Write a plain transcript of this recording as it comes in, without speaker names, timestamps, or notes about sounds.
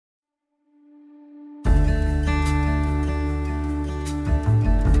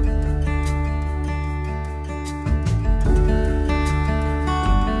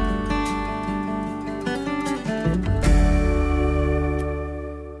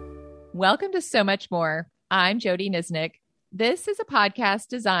Welcome to So Much More. I'm Jody Nisnik. This is a podcast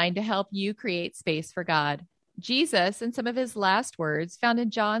designed to help you create space for God. Jesus, in some of his last words found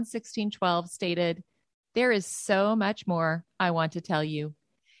in John 16:12, stated, "There is so much more I want to tell you."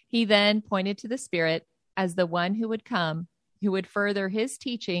 He then pointed to the Spirit as the one who would come, who would further his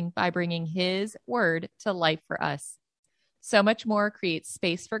teaching by bringing his word to life for us. So Much More creates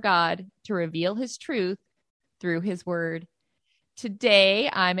space for God to reveal his truth through his word. Today,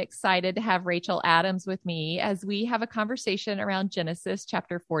 I'm excited to have Rachel Adams with me as we have a conversation around Genesis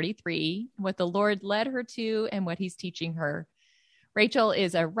chapter 43, what the Lord led her to and what he's teaching her. Rachel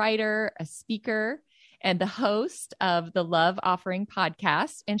is a writer, a speaker, and the host of the Love Offering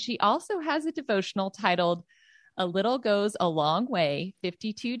podcast. And she also has a devotional titled A Little Goes a Long Way,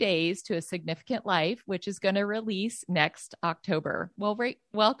 52 Days to a Significant Life, which is going to release next October. Well,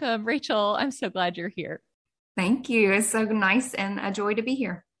 welcome, Rachel. I'm so glad you're here. Thank you. It's so nice and a joy to be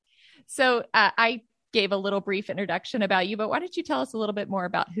here. So I gave a little brief introduction about you, but why don't you tell us a little bit more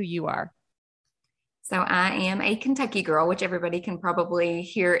about who you are? So I am a Kentucky girl, which everybody can probably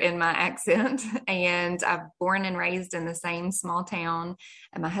hear in my accent. And I've born and raised in the same small town.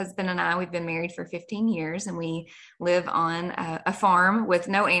 And my husband and I, we've been married for 15 years and we live on a farm with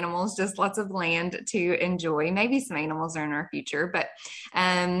no animals, just lots of land to enjoy. Maybe some animals are in our future, but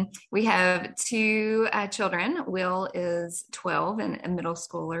we have two children. Will is 12 and a middle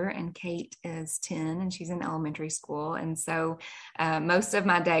schooler, and Kate is 10 and she's in elementary school. And so most of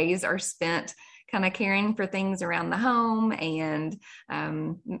my days are spent kind of caring for things around the home and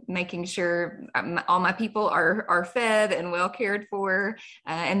making sure all my people are fed and well cared for.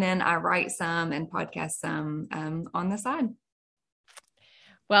 And then I write some and podcast some on the side.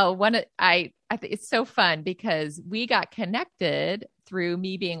 Well, I think it's so fun because we got connected through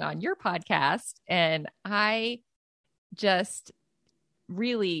me being on your podcast, and I just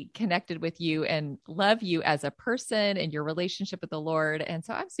really connected with you and love you as a person and your relationship with the Lord. And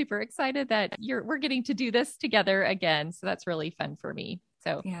so I'm super excited that we're getting to do this together again. So that's really fun for me.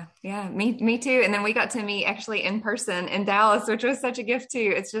 So yeah, me too. And then we got to meet actually in person in Dallas, which was such a gift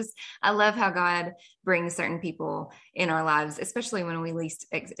too. It's just, I love how God brings certain people in our lives, especially when we least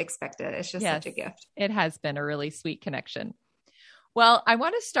expect it. It's just such a gift. It has been a really sweet connection. Well, I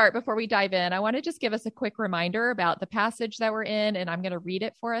want to start before we dive in. I want to just give us a quick reminder about the passage that we're in, and I'm going to read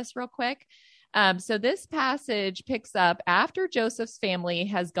it for us real quick. So this passage picks up after Joseph's family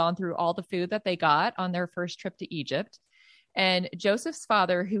has gone through all the food that they got on their first trip to Egypt. And Joseph's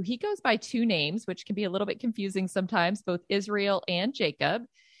father, who he goes by two names, which can be a little bit confusing sometimes, both Israel and Jacob,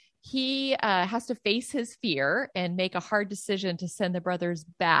 he has to face his fear and make a hard decision to send the brothers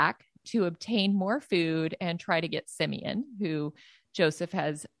back to obtain more food and try to get Simeon, who Joseph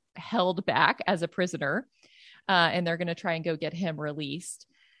has held back as a prisoner, and they're going to try and go get him released.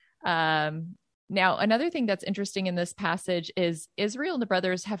 Now, another thing that's interesting in this passage is Israel and the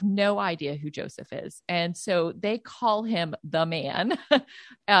brothers have no idea who Joseph is. And so they call him the man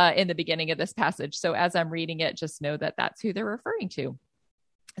in the beginning of this passage. So as I'm reading it, just know that that's who they're referring to.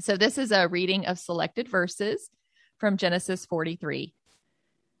 So this is a reading of selected verses from Genesis 43.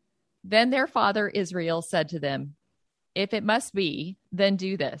 Then their father Israel said to them, "If it must be, then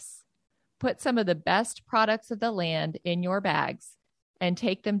do this. Put some of the best products of the land in your bags and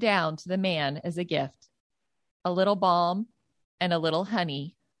take them down to the man as a gift. A little balm and a little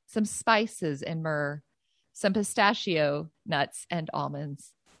honey, some spices and myrrh, some pistachio nuts and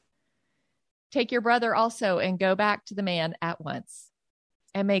almonds. Take your brother also and go back to the man at once.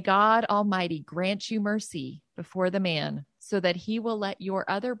 And may God Almighty grant you mercy before the man, so that he will let your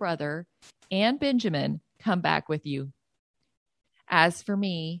other brother and Benjamin come back with you. As for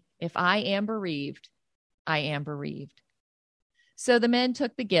me, if I am bereaved, I am bereaved." So the men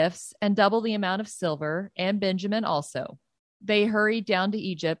took the gifts and double the amount of silver, and Benjamin also. They hurried down to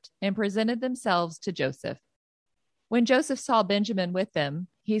Egypt and presented themselves to Joseph. When Joseph saw Benjamin with them,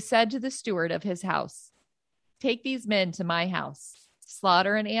 he said to the steward of his house, "Take these men to my house,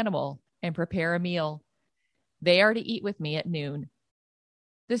 slaughter an animal, and prepare a meal. They are to eat with me at noon."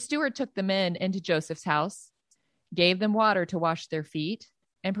 The steward took the men into Joseph's house, gave them water to wash their feet,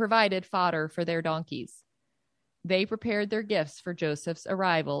 and provided fodder for their donkeys. They prepared their gifts for Joseph's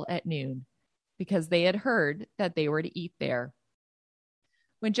arrival at noon, because they had heard that they were to eat there.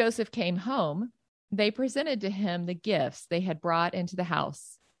 When Joseph came home, they presented to him the gifts they had brought into the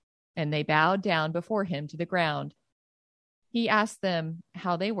house, and they bowed down before him to the ground. He asked them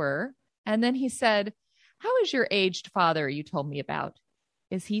how they were, and then he said, "How is your aged father you told me about?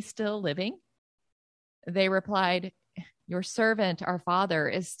 Is he still living?" They replied, "Your servant, our father,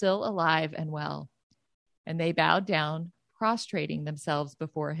 is still alive and well." And they bowed down, prostrating themselves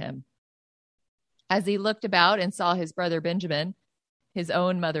before him. As he looked about and saw his brother Benjamin, his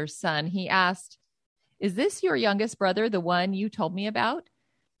own mother's son, he asked, "Is this your youngest brother, the one you told me about?"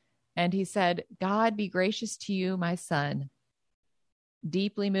 And he said, "God be gracious to you, my son."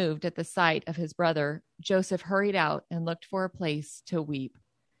 Deeply moved at the sight of his brother, Joseph hurried out and looked for a place to weep.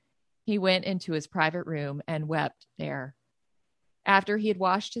 He went into his private room and wept there. After he had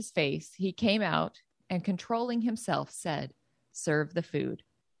washed his face, he came out and, controlling himself, said, "Serve the food."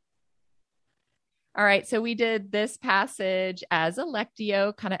 All right, so we did this passage as a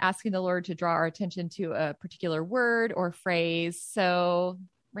lectio, kind of asking the Lord to draw our attention to a particular word or phrase. So,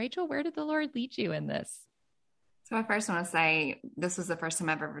 Rachel, where did the Lord lead you in this? So I first want to say this was the first time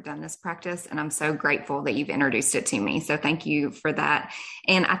I've ever done this practice, and I'm so grateful that you've introduced it to me. So thank you for that.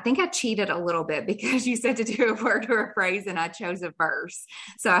 And I think I cheated a little bit because you said to do a word or a phrase, and I chose a verse.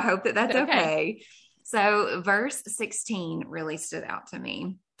 So I hope that that's okay. So verse 16 really stood out to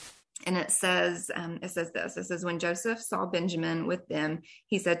me. And it says this, it says, when Joseph saw Benjamin with them,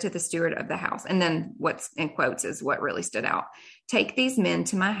 he said to the steward of the house, and then what's in quotes is what really stood out. "Take these men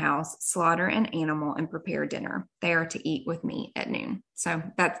to my house, slaughter an animal, and prepare dinner. They are to eat with me at noon." So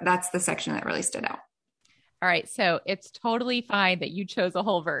that's the section that really stood out. All right. So it's totally fine that you chose a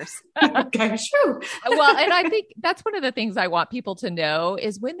whole verse. Okay, sure. Well, and I think that's one of the things I want people to know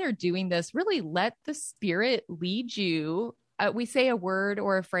is when they're doing this, really let the Spirit lead you. We say a word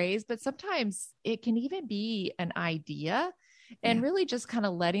or a phrase, but sometimes it can even be an idea, and really just kind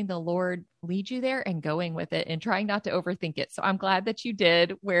of letting the Lord lead you there and going with it and trying not to overthink it. So I'm glad that you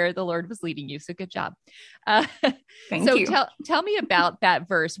did where the Lord was leading you. So good job. Thank you. Tell me about that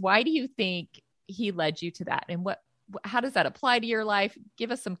verse. Why do you think he led you to that? And how does that apply to your life?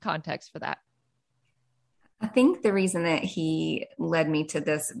 Give us some context for that. I think the reason that he led me to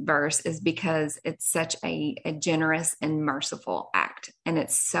this verse is because it's such a generous and merciful act. And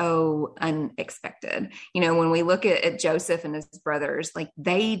it's so unexpected. You know, when we look at Joseph and his brothers, like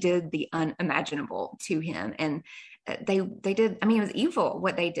they did the unimaginable to him. And they did, I mean, it was evil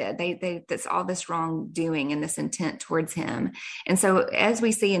what they did. That's all this wrongdoing and this intent towards him. And so as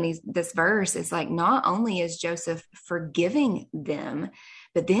we see in this verse, it's like, not only is Joseph forgiving them,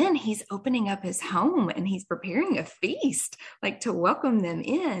 but then he's opening up his home and he's preparing a feast, like to welcome them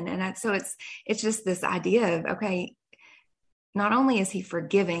in. And so it's just this idea of, okay, not only is he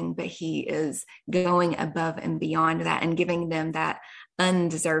forgiving, but he is going above and beyond that and giving them that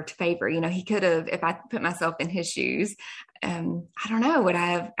undeserved favor. You know, he could have, if I put myself in his shoes, I don't know, would I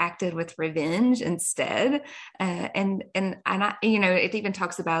have acted with revenge instead? And I, you know, it even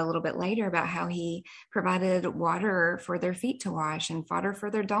talks about a little bit later about how he provided water for their feet to wash and fodder for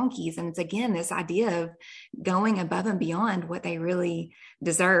their donkeys. And it's again, this idea of going above and beyond what they really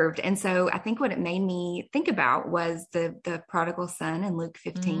deserved. And so I think what it made me think about was the prodigal son in Luke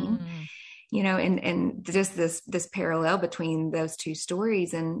 15. You know, and just this parallel between those two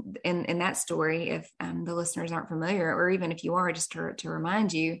stories. And in that story, if the listeners aren't familiar, or even if you are, just to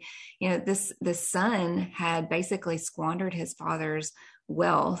remind you, you know, this son had basically squandered his father's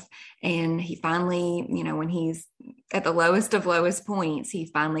wealth. And he finally, you know, when he's at the lowest of lowest points, he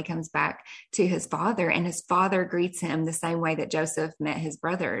finally comes back to his father, and his father greets him the same way that Joseph met his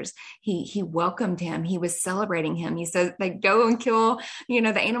brothers. He welcomed him. He was celebrating him. He said, like, go and kill, you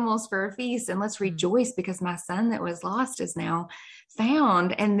know, the animals for a feast, and let's rejoice because my son that was lost is now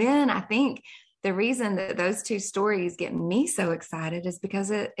found. And then I think the reason that those two stories get me so excited is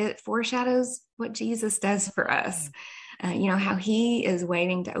because it foreshadows what Jesus does for us. You know, how he is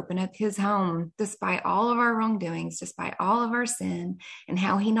waiting to open up his home despite all of our wrongdoings, despite all of our sin, and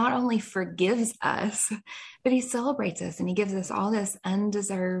how he not only forgives us, but he celebrates us and he gives us all this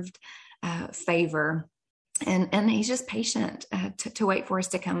undeserved favor. And he's just patient to wait for us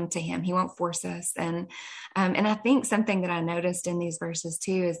to come to him. He won't force us. And I think something that I noticed in these verses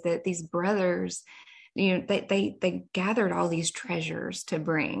too is that these brothers, you know, they gathered all these treasures to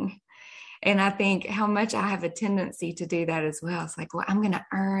bring. And I think how much I have a tendency to do that as well. It's like, well, I'm going to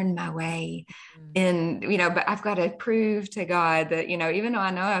earn my way in, you know, but I've got to prove to God that, you know, even though I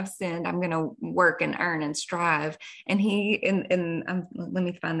know I've sinned, I'm going to work and earn and strive. And let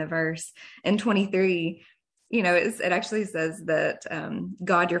me find the verse in 23, you know, it actually says that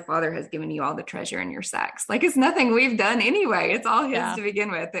God, your father, has given you all the treasure in your sacks. Like, it's nothing we've done anyway. It's all his to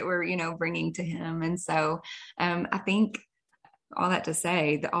begin with that we're, you know, bringing to him. And so I think, all that to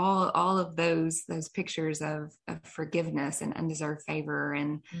say that all of those pictures of forgiveness and undeserved favor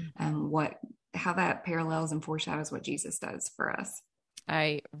and how that parallels and foreshadows what Jesus does for us.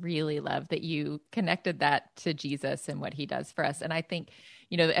 I really love that you connected that to Jesus and what he does for us. And I think,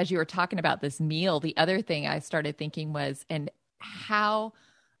 you know, as you were talking about this meal, the other thing I started thinking was, and how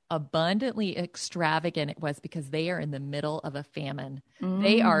abundantly extravagant it was because they are in the middle of a famine.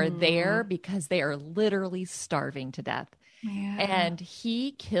 They are there Mm. because they are literally starving to death. Yeah. And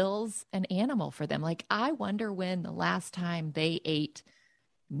he kills an animal for them. Like, I wonder when the last time they ate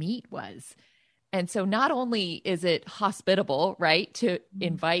meat was. And so not only is it hospitable, right, to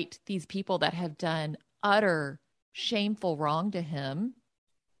invite these people that have done utter shameful wrong to him,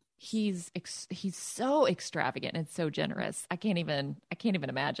 he's so extravagant and so generous. I can't even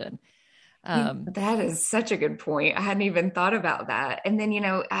imagine. That is such a good point. I hadn't even thought about that. And then,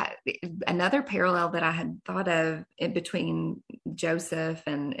 another parallel that I had thought of in between Joseph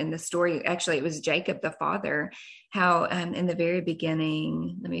and the story, actually, it was Jacob, the father, how in the very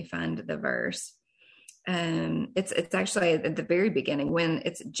beginning, let me find the verse. It's actually at the very beginning when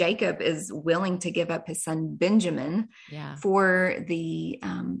it's Jacob is willing to give up his son Benjamin Yeah. for the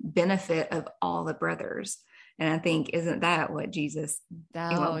benefit of all the brothers. And I think, isn't that what Jesus,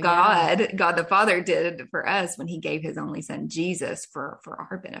 Oh, God, yeah. God the Father did for us when he gave his only son Jesus for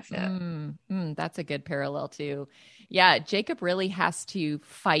our benefit? That's a good parallel too. Yeah, Jacob really has to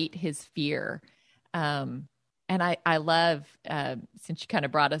fight his fear. And I love, since you kind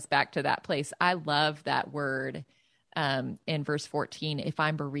of brought us back to that place, I love that word in verse 14. If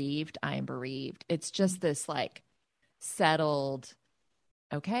I'm bereaved, I am bereaved. It's just this like settled,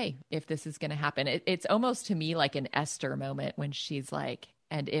 okay, if this is going to happen. It's almost to me like an Esther moment when she's like,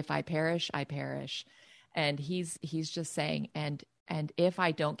 and if I perish, I perish. And he's just saying, and if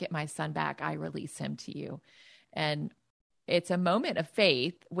I don't get my son back, I release him to you. And it's a moment of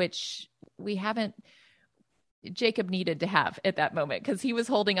faith, which we haven't, Jacob needed to have at that moment because he was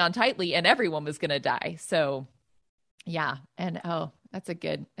holding on tightly and everyone was going to die. So yeah. And that's a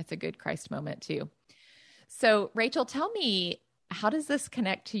good Christ moment too. So Rachel, tell me, how does this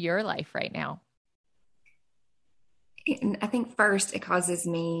connect to your life right now? And I think first it causes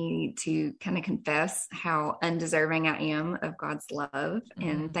me to kind of confess how undeserving I am of God's love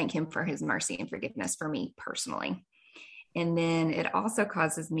and Mm. thank him for his mercy and forgiveness for me personally. And then it also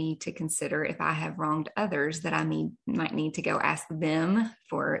causes me to consider if I have wronged others that might need to go ask them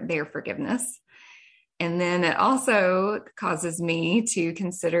for their forgiveness. And then it also causes me to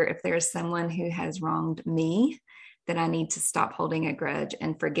consider if there's someone who has wronged me that I need to stop holding a grudge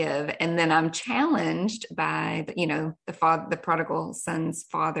and forgive. And then I'm challenged by, the prodigal son's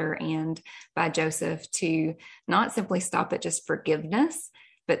father and by Joseph to not simply stop at just forgiveness,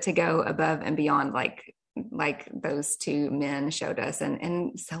 but to go above and beyond, like those two men showed us,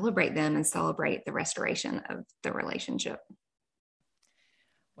 and celebrate them and celebrate the restoration of the relationship.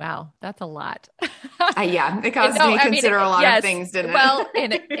 Wow, that's a lot. Yeah, it caused No, me to I mean, consider a lot of yes. things, didn't Well,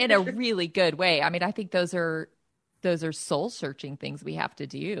 it? in a really good way. I mean, I think those are soul searching things we have to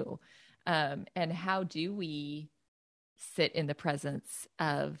do. And how do we sit in the presence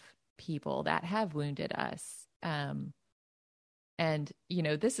of people that have wounded us? And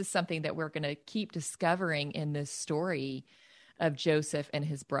this is something that we're going to keep discovering in this story of Joseph and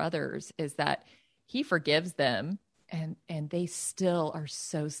his brothers, is that he forgives them and they still are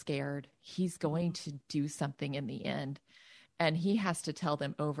so scared. He's going to do something in the end. And he has to tell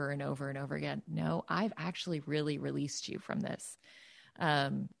them over and over and over again, no, I've actually really released you from this.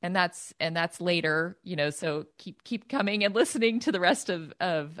 And that's later, so keep coming and listening to the rest of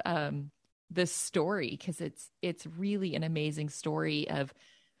this story, because it's really an amazing story of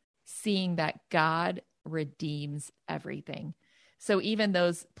seeing that God redeems everything. So even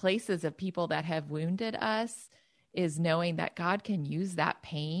those places of people that have wounded us, is knowing that God can use that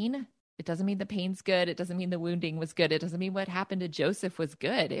pain. It doesn't mean the pain's good. It doesn't mean the wounding was good. It doesn't mean what happened to Joseph was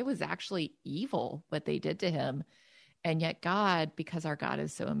good. It was actually evil what they did to him. And yet God, because our God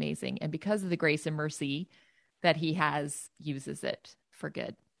is so amazing, and because of the grace and mercy that he has, uses it for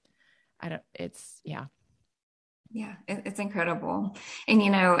good. Yeah. Yeah, it's incredible.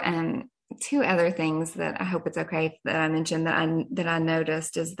 And two other things that I hope it's okay that I mentioned that I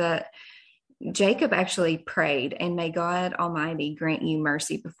noticed is that Jacob actually prayed, and may God Almighty grant you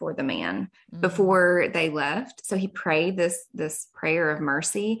mercy before the man, before they left. So he prayed this prayer of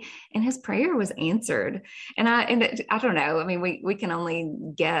mercy, and his prayer was answered. And I don't know. I mean, we can only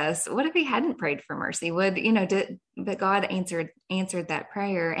guess. What if he hadn't prayed for mercy? But God answered that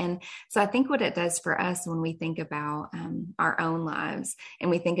prayer. And so I think what it does for us when we think about our own lives, and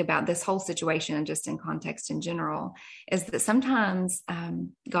we think about this whole situation and just in context in general, is that sometimes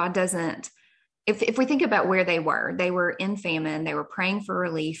God doesn't. If we think about where they were in famine, they were praying for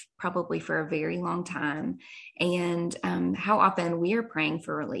relief, probably for a very long time. And how often we are praying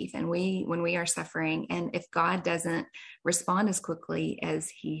for relief, and when we are suffering, and if God doesn't respond as quickly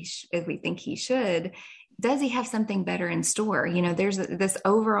as we think he should, does he have something better in store? There's this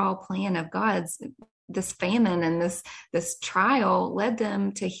overall plan of God's. This famine and this trial led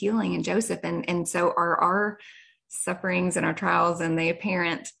them to healing in Joseph. And so are our sufferings and our trials and the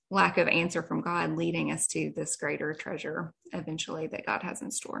apparent lack of answer from God leading us to this greater treasure eventually that God has in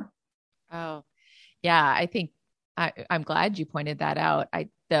store. Oh, yeah. I think I'm glad you pointed that out.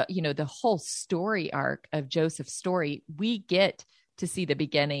 The whole story arc of Joseph's story, we get to see the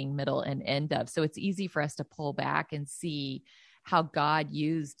beginning, middle, and end of. So it's easy for us to pull back and see how God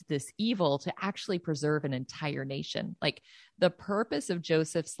used this evil to actually preserve an entire nation. Like, the purpose of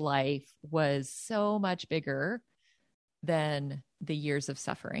Joseph's life was so much bigger than the years of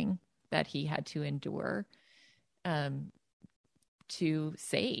suffering that he had to endure to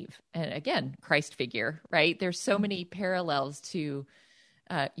save. And again, Christ figure, right? There's so many parallels to,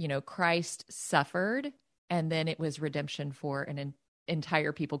 Christ suffered, and then it was redemption for an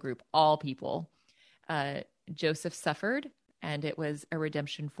entire people group, all people. Joseph suffered, and it was a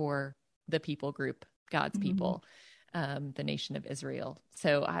redemption for the people group, God's people, the nation of Israel.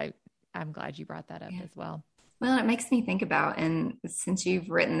 So I'm glad you brought that up as well. Well, it makes me think about, and since you've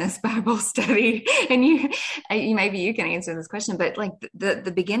written this Bible study, and you maybe you can answer this question, but like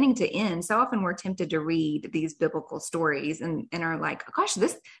the beginning to end, so often we're tempted to read these biblical stories and are like, oh gosh,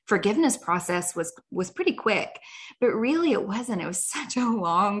 this forgiveness process was pretty quick, but really it wasn't. It was such a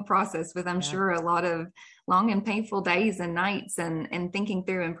long process with, I'm sure, a lot of long and painful days and nights and thinking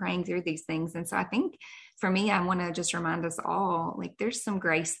through and praying through these things. And so I think for me, I want to just remind us all, like, there's some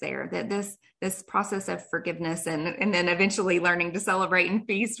grace there, that this process of forgiveness and then eventually learning to celebrate and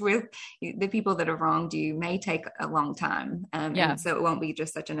feast with the people that have wronged you may take a long time. And so it won't be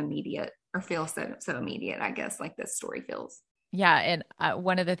just such an immediate, or feel so immediate, I guess, like this story feels. Yeah. And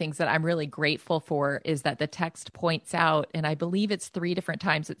one of the things that I'm really grateful for is that the text points out, and I believe it's 3 different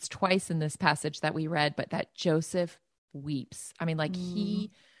times, it's twice in this passage that we read, but that Joseph weeps. I mean, like he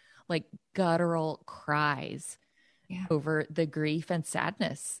like guttural cries over the grief and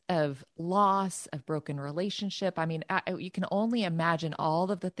sadness of loss, of broken relationship. I mean, you can only imagine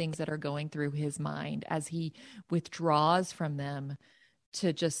all of the things that are going through his mind as he withdraws from them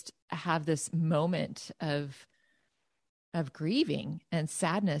to just have this moment of grieving and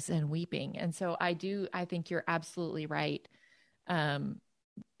sadness and weeping. And so I think you're absolutely right.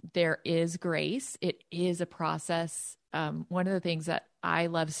 There is grace. It is a process. One of the things that I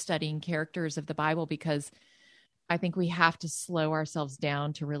love studying characters of the Bible, because I think we have to slow ourselves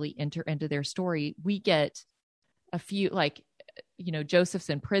down to really enter into their story. We get a few, like,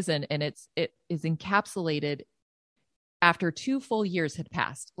 Joseph's in prison, and it is encapsulated after 2 full years had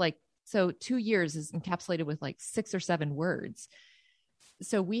passed. Like, so 2 years is encapsulated with like 6 or 7 words.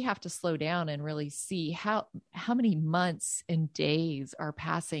 So we have to slow down and really see how many months and days are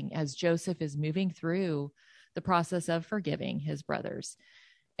passing as Joseph is moving through the process of forgiving his brothers.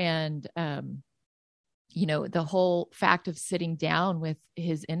 And, the whole fact of sitting down with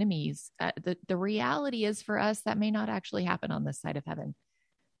his enemies, the reality is, for us, that may not actually happen on this side of heaven.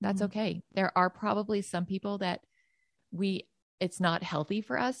 That's okay. There are probably some people that it's not healthy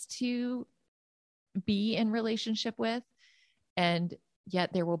for us to be in relationship with, and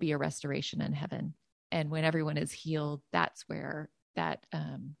yet there will be a restoration in heaven. And when everyone is healed, that's where that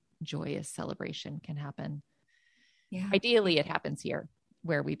joyous celebration can happen. Yeah. Ideally, it happens here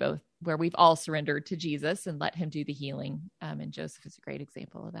where we've all surrendered to Jesus and let him do the healing. And Joseph is a great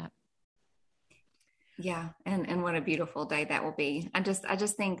example of that. Yeah. And what a beautiful day that will be. I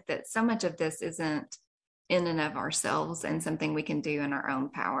just think that so much of this isn't in and of ourselves and something we can do in our own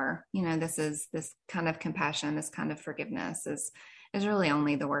power. This kind of compassion, this kind of forgiveness is really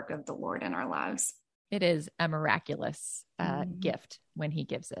only the work of the Lord in our lives. It is a miraculous gift when he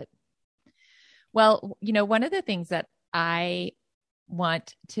gives it. Well, one of the things that I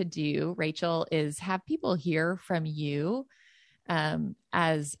want to do, Rachel, is have people hear from you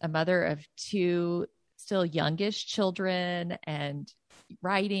as a mother of 2 still youngish children, and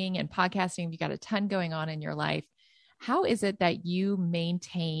writing and podcasting. You got a ton going on in your life. How is it that you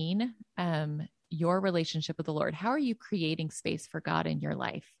maintain your relationship with the Lord? How are you creating space for God in your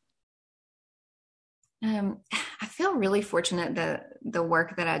life? I feel really fortunate that the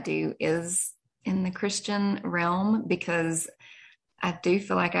work that I do is in the Christian realm, because I do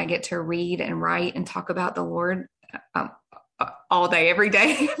feel like I get to read and write and talk about the Lord all day, every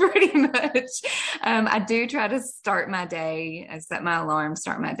day, pretty much. I do try to start my day, I set my alarm,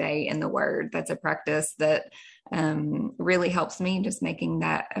 start my day in the Word. That's a practice that really helps me, just making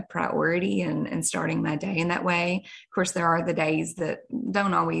that a priority and starting my day in that way. Of course, there are the days that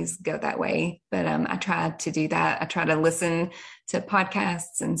don't always go that way, but I try to do that. I try to listen to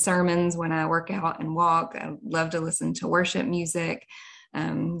podcasts and sermons when I work out and walk. I love to listen to worship music,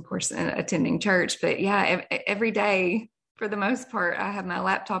 of course, attending church. But yeah, every day, for the most part, I have my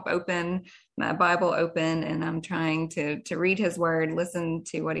laptop open, my Bible open, and I'm trying to read his word, listen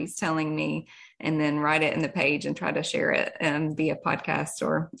to what he's telling me, and then write it in the page and try to share it via podcast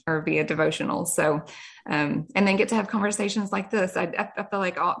or via devotional. So, and then get to have conversations like this. I feel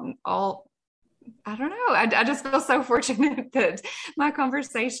like all I don't know. I just feel so fortunate that my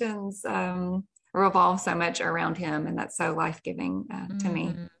conversations revolve so much around him, and that's so life-giving to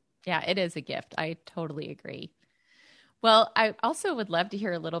me. Yeah, it is a gift. I totally agree. Well, I also would love to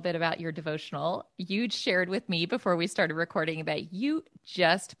hear a little bit about your devotional. You shared with me before we started recording that you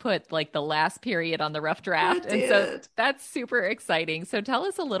just put like the last period on the rough draft. And so that's super exciting. So tell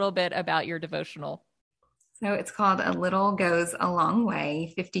us a little bit about your devotional. So it's called A Little Goes a Long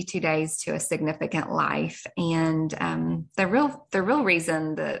Way, 52 Days to a Significant Life. And the real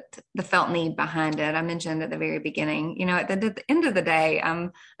reason that the felt need behind it, I mentioned at the very beginning, you know, at the end of the day,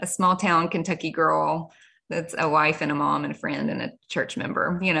 I'm a small town Kentucky girl that's a wife and a mom and a friend and a church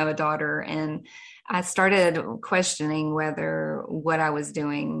member, you know, a daughter. And I started questioning whether what I was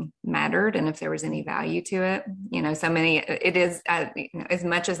doing mattered and if there was any value to it. You know, it is, as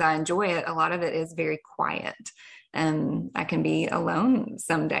much as I enjoy it, a lot of it is very quiet. I can be alone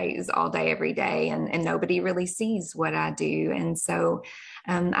some days, all day, every day, and nobody really sees what I do. And so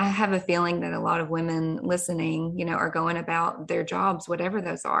I have a feeling that a lot of women listening, you know, are going about their jobs, whatever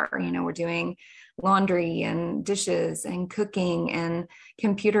those are. You know, we're doing laundry and dishes and cooking and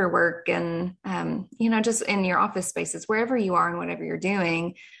computer work and, you know, just in your office spaces, wherever you are and whatever you're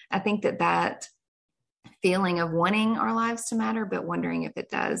doing. I think that feeling of wanting our lives to matter, but wondering if it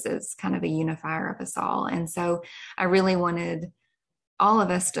does, is kind of a unifier of us all. And so I really wanted all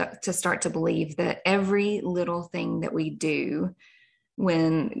of us to start to believe that every little thing that we do,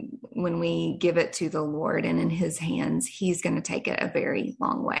 when we give it to the Lord and in his hands, he's going to take it a very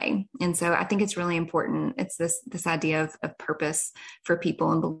long way. And so I think it's really important. It's this idea of purpose for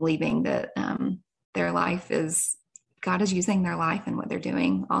people and believing that their life is, God is using their life and what they're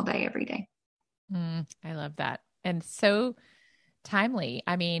doing all day, every day. I love that. And so timely.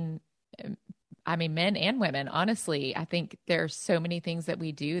 I mean, men and women, honestly, I think there's so many things that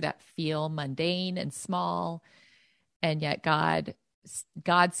we do that feel mundane and small, and yet God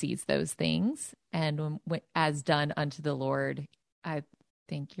sees those things. And as done unto the Lord, I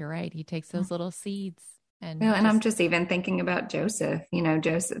think you're right. He takes those little seeds. And I'm just even thinking about Joseph, you know,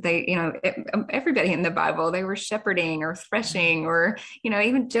 everybody in the Bible, they were shepherding or threshing, or, you know,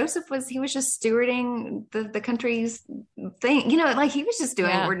 even Joseph he was just stewarding the country's thing, you know, like he was just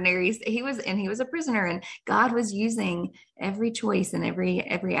doing ordinary, he was a prisoner, and God was using every choice and every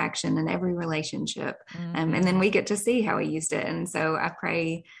action and every relationship. And then we get to see how he used it. And so I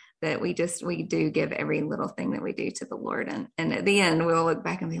pray that we do give every little thing that we do to the Lord. And at the end, we'll look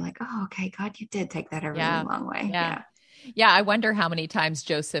back and be like, oh, okay, God, you did take that a really long way. Yeah. I wonder how many times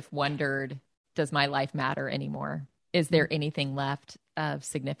Joseph wondered, does my life matter anymore? Is there anything left of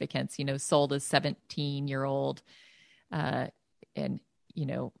significance? You know, sold as 17-year-old, and, you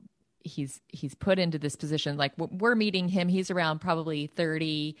know, he's put into this position. Like we're meeting him. He's around probably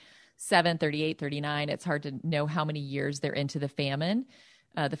 37, 38, 39. It's hard to know how many years they're into the famine.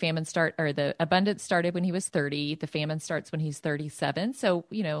 The abundance started when he was 30. The famine starts when he's 37. So,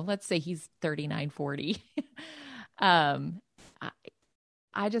 you know, let's say he's 39, 40. I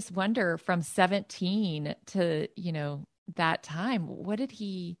just wonder, from 17 to, you know, that time, what did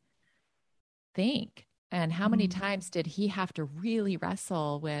he think? And how many times did he have to really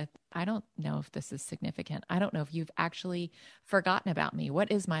wrestle with, I don't know if this is significant. I don't know if you've actually forgotten about me. What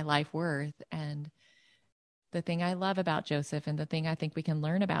is my life worth? And the thing I love about Joseph, and the thing I think we can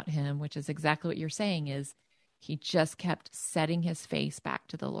learn about him, which is exactly what you're saying, is he just kept setting his face back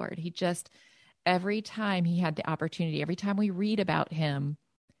to the Lord. Every time he had the opportunity, every time we read about him,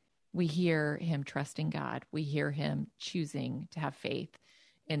 we hear him trusting God. We hear him choosing to have faith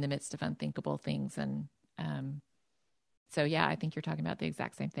in the midst of unthinkable things. And so, yeah, I think you're talking about the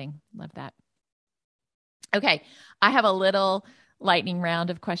exact same thing. Love that. Okay. I have a little lightning round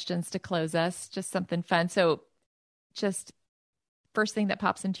of questions to close us, just something fun. So just first thing that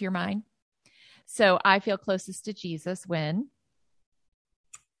pops into your mind. So I feel closest to Jesus when,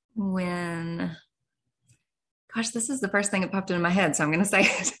 gosh, this is the first thing that popped into my head, so I'm going to say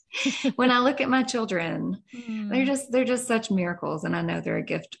it. When I look at my children, Mm. they're just such miracles, and I know they're a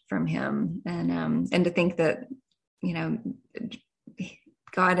gift from him. And to think that, you know,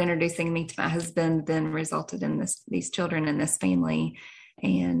 God introducing me to my husband then resulted in these children and this family.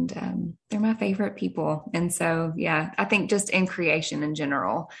 And they're my favorite people. And so, yeah, I think just in creation in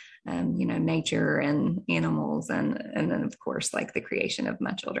general, nature and animals, and then of course, like the creation of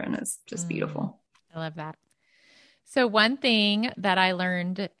my children is just beautiful. I love that. So one thing that I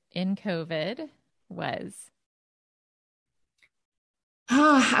learned in COVID was,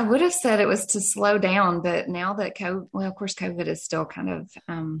 Oh, I would have said it was to slow down, but now that of course, COVID is still kind of,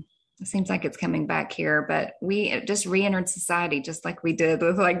 it seems like it's coming back here, but we just re-entered society just like we did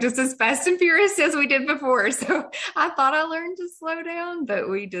with like just as fast and furious as we did before. So I thought I learned to slow down, but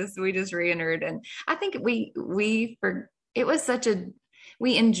we just re-entered. And I think it was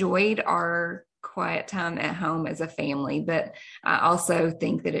we enjoyed our quiet time at home as a family, but I also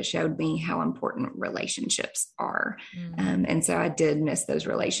think that it showed me how important relationships are. And so I did miss those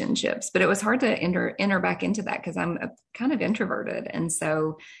relationships, but it was hard to enter back into that because I'm kind of introverted. And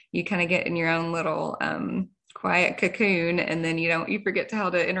so you kind of get in your own little quiet cocoon, and then you forget how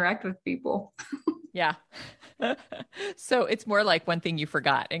to interact with people. yeah. So it's more like one thing you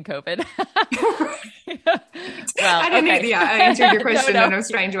forgot in COVID. Well, I didn't. okay. Yeah, I answered your question No. in a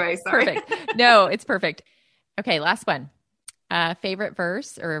strange way. Sorry. Perfect. No, it's perfect. Okay, last one. Favorite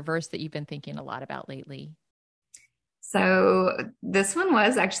verse or a verse that you've been thinking a lot about lately? So this one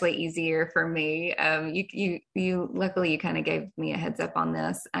was actually easier for me. You luckily you kind of gave me a heads up on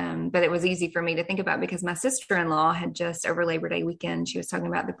this, but it was easy for me to think about because my sister-in-law had just over Labor Day weekend, she was talking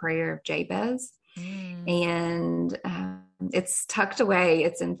about the prayer of Jabez. And it's tucked away.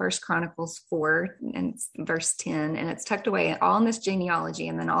 It's in First Chronicles 4 and verse 10, and it's tucked away all in this genealogy.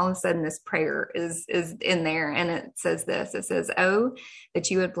 And then all of a sudden, this prayer is in there, and it says this. It says, "Oh, that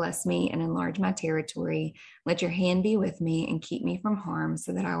you would bless me and enlarge my territory. Let your hand be with me and keep me from harm,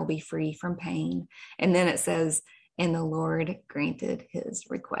 so that I will be free from pain." And then it says, "And the Lord granted his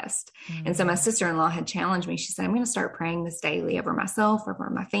request." And so my sister-in-law had challenged me. She said, "I'm going to start praying this daily over myself, over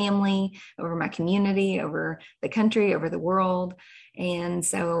my family, over my community, over the country, over the world." And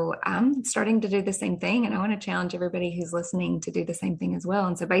so I'm starting to do the same thing. And I want to challenge everybody who's listening to do the same thing as well.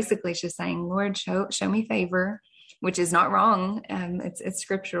 And so basically it's just saying, "Lord, show me favor," which is not wrong. It's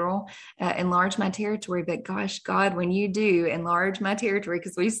scriptural. Enlarge my territory. But gosh, God, when you do enlarge my territory,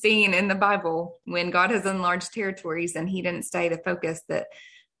 because we've seen in the Bible when God has enlarged territories and he didn't stay the focus, that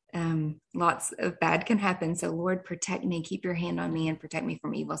lots of bad can happen. So Lord, protect me, keep your hand on me, and protect me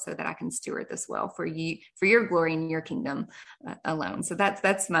from evil so that I can steward this well for you, for your glory and your kingdom alone. So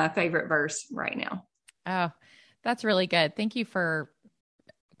that's my favorite verse right now. Oh, that's really good. Thank you for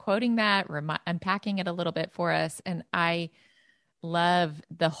quoting that, unpacking it a little bit for us. And I love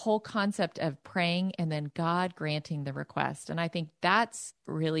the whole concept of praying and then God granting the request. And I think that's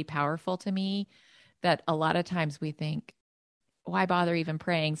really powerful to me, that a lot of times we think, why bother even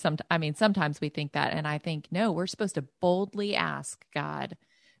praying? Sometimes we think that. And I think, no, we're supposed to boldly ask God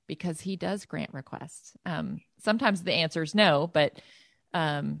because he does grant requests. Sometimes the answer is no, but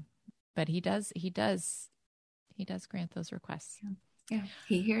he does grant those requests. Yeah,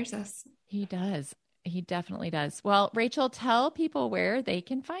 he hears us. He does. He definitely does. Well, Rachel, tell people where they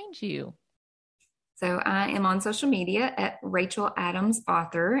can find you. So I am on social media at Rachel Adams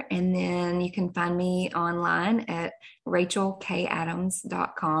Author, and then you can find me online at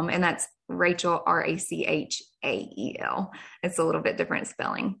rachelkadams.com, and that's Rachel, Rachel. It's a little bit different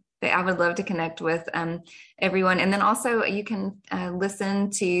spelling, but I would love to connect with everyone. And then also you can listen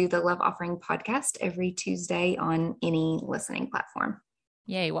to the Love Offering podcast every Tuesday on any listening platform.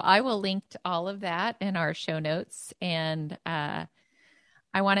 Yay. Well, I will link to all of that in our show notes. And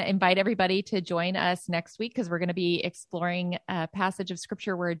I want to invite everybody to join us next week because we're going to be exploring a passage of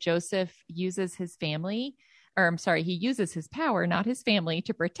scripture where Joseph uses his family, or I'm sorry, he uses his power, not his family,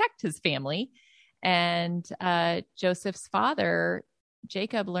 to protect his family. And Joseph's father,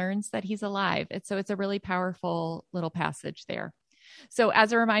 Jacob, learns that he's alive. It's a really powerful little passage there. So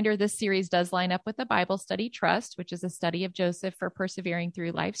as a reminder, this series does line up with the Bible Study Trust, which is a study of Joseph for persevering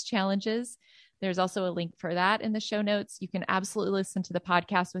through life's challenges. There's also a link for that in the show notes. You can absolutely listen to the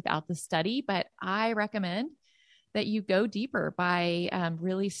podcast without the study, but I recommend that you go deeper by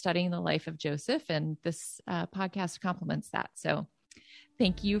really studying the life of Joseph, and this podcast complements that. So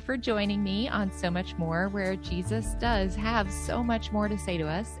thank you for joining me on So Much More, where Jesus does have so much more to say to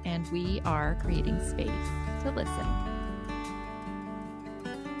us, and we are creating space to listen.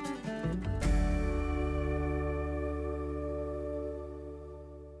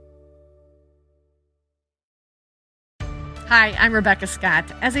 Hi, I'm Rebecca Scott.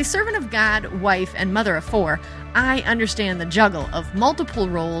 As a servant of God, wife, and mother of 4, I understand the juggle of multiple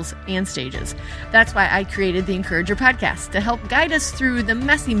roles and stages. That's why I created the Encourager podcast to help guide us through the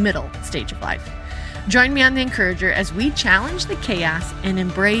messy middle stage of life. Join me on the Encourager as we challenge the chaos and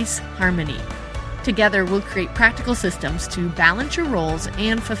embrace harmony. Together, we'll create practical systems to balance your roles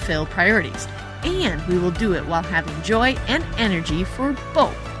and fulfill priorities. And we will do it while having joy and energy for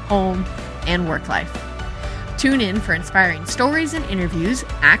both home and work life. Tune in for inspiring stories and interviews,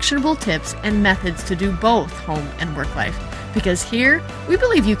 actionable tips, and methods to do both home and work life. Because here, we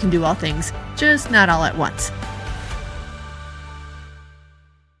believe you can do all things, just not all at once.